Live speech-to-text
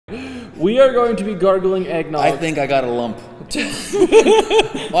We are going to be gargling eggnog. I think I got a lump.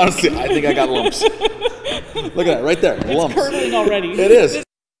 Honestly, I think I got lumps. Look at that, right there, lumps. It's curdling already. It is.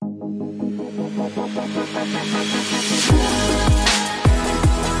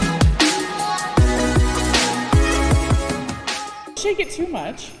 Shake it too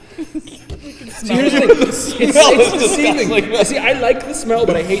much. See, here's the thing. It's deceiving. See, I like the smell,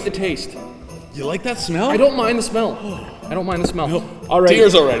 but I hate the taste. You like that smell? I don't mind the smell. I don't mind the smell. Alrighty.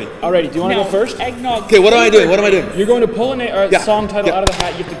 Tears already. Alrighty, do you want to go first? Eggnog. Okay, what am I doing? What am I doing? You're going to pull a song title out of the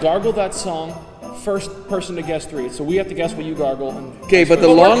hat. You have to gargle that song. First person to guess 3. So we have to guess what you gargle. Okay, but the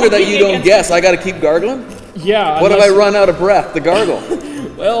longer that you don't guess, I got to keep gargling? Yeah. What if I run out of breath to gargle?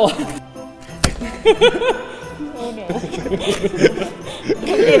 Well. Oh no.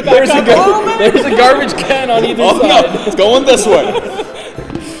 There's a garbage can on either side. No, it's going this way.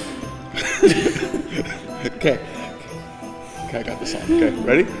 Okay. Okay, I got this on. Okay,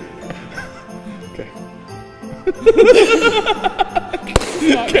 ready? Okay.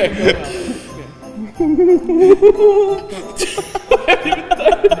 Okay.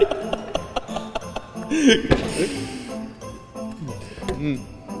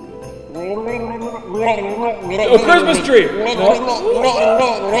 Oh, Christmas tree!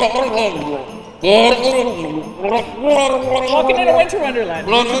 Walking in a winter wonderland.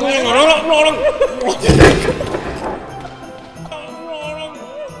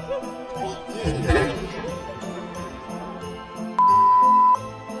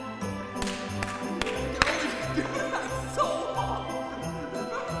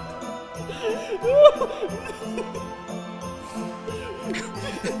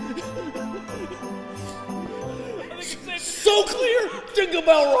 So clear! Jingle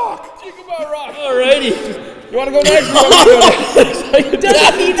Bell Rock! Jingle Bell Rock! Alrighty. You want to go next?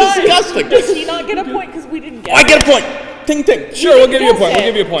 Disgusting! Does he not get a point because we didn't get I get a point! Ting ting! Sure, we'll give you a point. We'll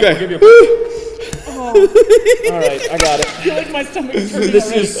give you a point. Okay. We'll give you a point. Alright, I got it. I feel like my stomach's turning This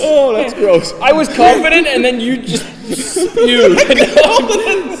already. is. Oh, that's gross. I was confident, and then you just spewed. Significantly.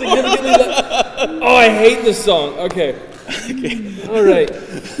 Oh, I hate this song. Okay. All right.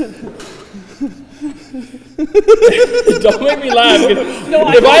 Don't make me laugh. No,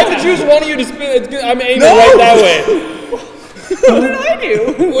 if I have to choose one of you to spin, I'm aiming right that way. What did I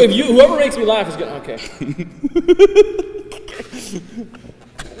do? Well, if whoever makes me laugh is good. Okay.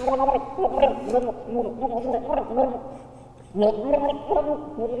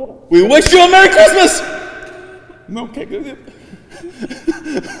 We wish you a Merry Christmas! No, okay, good.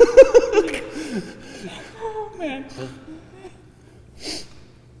 Oh, man.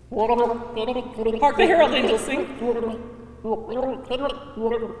 Hark the Herald Angels sing.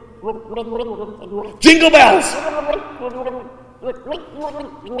 Jingle bells!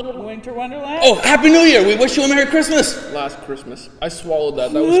 Winter Wonderland. Oh, Happy New Year! We wish you a Merry Christmas! Last Christmas. I swallowed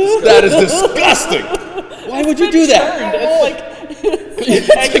that. That was disgusting. That is disgusting! Why would you do that? It's like It's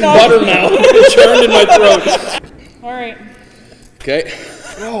like butter now. It churned in my throat. all right. Okay.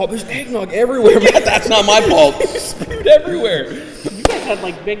 Oh, there's eggnog everywhere, man. That's not my fault. You spewed everywhere. You guys had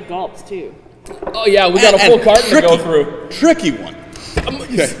like big gulps too. Oh yeah, we got a full carton to go through. Tricky one.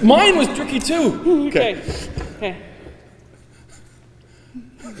 Okay. Mine was tricky too. Okay. Okay.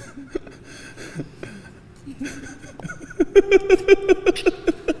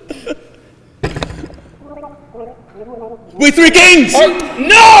 We Three Kings! No!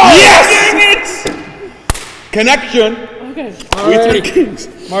 Yes! Dang it! Connection. Okay. We Three Kings.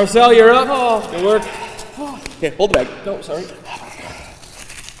 Marcel, you're up. Oh, good work. Okay, hold the bag. No, sorry.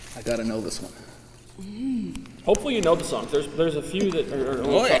 I gotta know this one. Hopefully you know the songs. There's a few that are a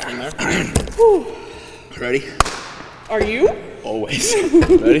little tough in there. Ready? Are you? Always.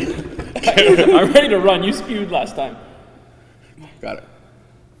 Ready? I'm ready to run. You spewed last time. Got it.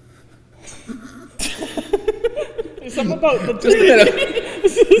 There's something about the Just a minute.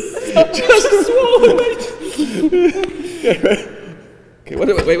 Just swallow it. Okay, wait.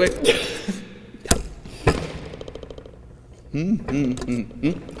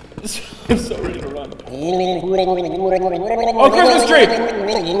 I'm so ready to run. Oh, Christmas tree!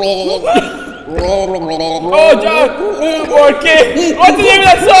 Oh, John! Okay. What's the name of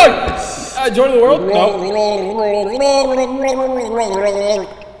that song? Joy to the World? No.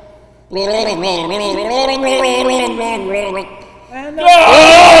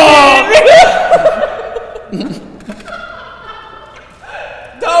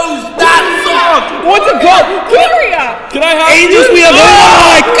 That song! What's it called? Can I have Angels we have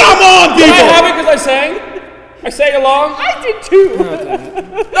light! Come on, Can I people! have it because I sang? I sang along? I did too.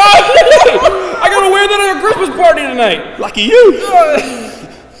 I gotta wear that at a Christmas party tonight. Lucky you!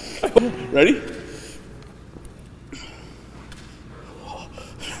 Ready?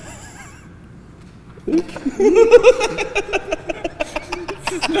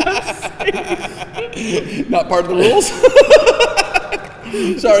 Not part of the rules?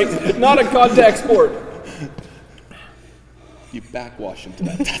 Sorry. Not a contact sport. You backwash into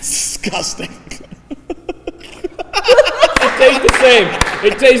that. That's disgusting. It tastes the same.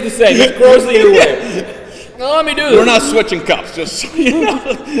 It tastes the same. It's gross either way. Now let me do this. We're not switching cups, just so you know.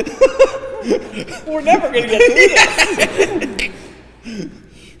 We're never going to get through this.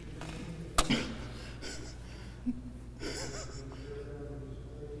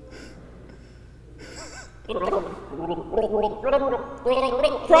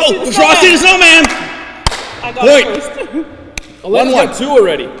 Frosty the Snowman! I got Point. it first. Elena's got 2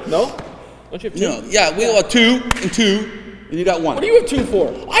 already. No? Don't you have 2? No, yeah, we got 2 and 2, and you got 1. What do you have 2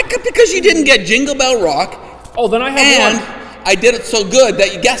 for? Because you didn't get Jingle Bell Rock, Oh, then I have and 1. I did it so good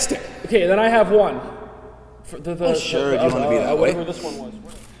that you guessed it. Okay, then I have 1. For sure, if you want to be that way. Whatever this one was.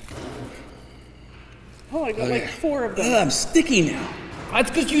 Oh, I got like 4 of them. I'm sticky now. That's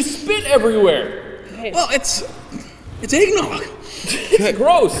because you spit everywhere. Okay. Well, it's eggnog. It's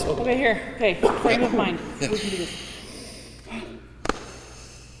gross. Okay, here. Okay, frame of mind. We can do this.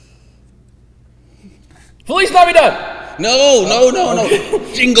 Feliz Navidad. No.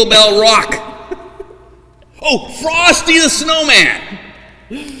 Jingle Bell Rock. Oh, Frosty the Snowman.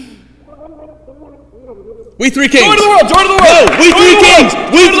 We Three Kings. Joy to the world. Joy to the world. No, we Three Kings.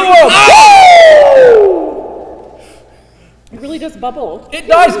 Joy to the world. It really does bubble. It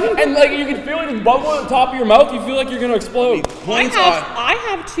does, and like you can feel it just bubble at the top of your mouth. You feel like you're gonna explode. Points are. I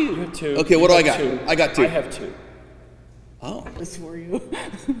have 2. You have 2. Okay, what do I got? 2. I got 2. I have 2. Oh. This for you.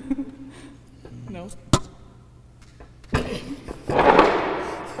 No.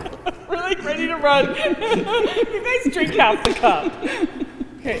 We're like ready to run. You guys drink half the cup.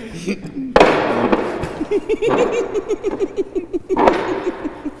 Okay.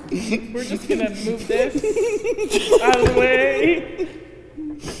 We're just gonna move this out of the way.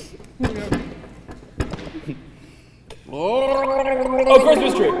 Oh,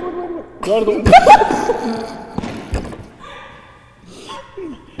 Christmas tree. Joy to the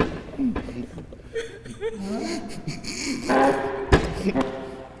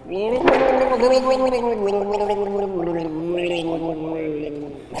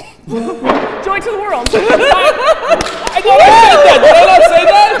Joy to the world. I thought I said that. Did I not say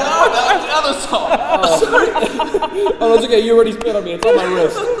that? No, that was the other song. Oh, that's okay. You already spit on me. It's on my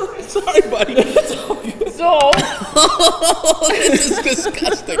wrist. Sorry, buddy. So, This is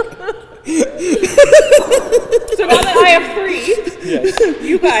disgusting. so now that I have 3, Yes.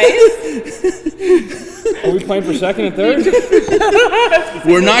 you guys. Are we playing for second and third?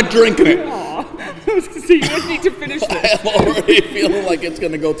 We're not drinking it. Aw. I was gonna say you guys need to finish this. I'm already feeling like it's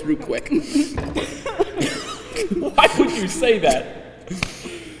going to go through quick. Why would you say that?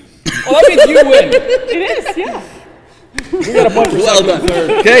 Well, that means you win. It is, yeah. We got a point for Well second done. and third.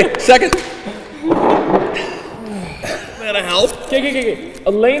 Okay, second. That'll help. Okay.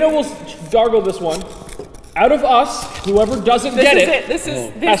 Elena will gargle this one. Out of us, whoever doesn't This get is it it. This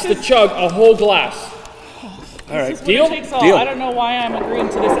has to is chug a whole glass. All right. this is what Deal? it takes all. Deal. I don't know why I'm agreeing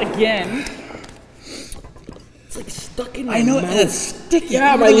to this again. It's like stuck in I know it's sticky.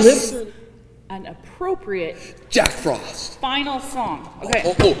 Yeah, my lips. An appropriate Jack Frost. final song. Okay.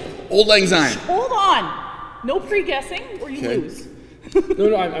 Oh, Old Lang Syne. Hold on. No pre-guessing or you Okay. lose.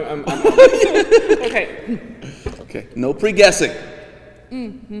 No, I'm Okay. Okay, no pre-guessing.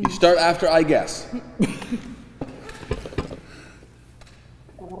 You start after I guess.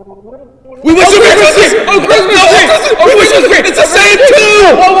 We wish you a Merry Christmas! Oh, Christmas tree! Oh, we wish you a Merry It's the same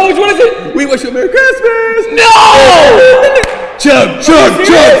too! Oh, which one is it? We wish you a Merry Christmas! No! Chug,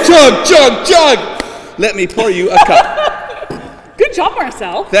 chug. Let me pour you a cup. Good job,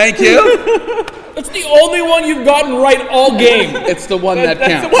 Marcel. Thank you. It's the only one you've gotten right all game. It's the one that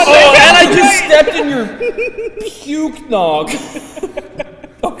That's counts. the one Oh, that and I counts. just stepped in your puke nog.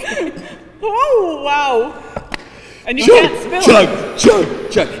 Okay. Oh, wow. And you Chug, can't spill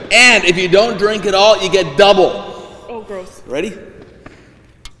it. chug. And if you don't drink it all, you get double. Oh, gross. Ready?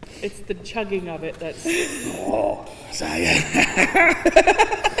 It's the chugging of it that's... Oh,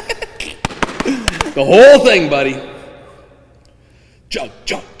 the whole thing, buddy. Chug.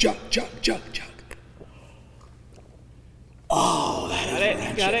 Oh, that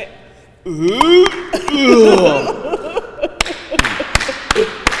is Got it.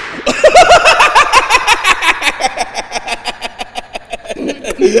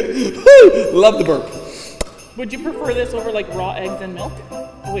 Love the burp. Would you prefer this over like raw eggs and milk?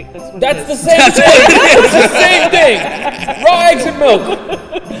 Oh, wait, that's what That's it the is. same thing. It's the same thing. Raw eggs and milk.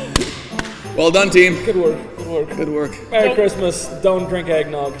 Well done, team. Good work. work. Good work. Merry Christmas. Don't drink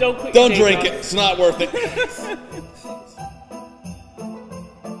eggnog. Don't quit Don't your day drink job. it. It's not worth it.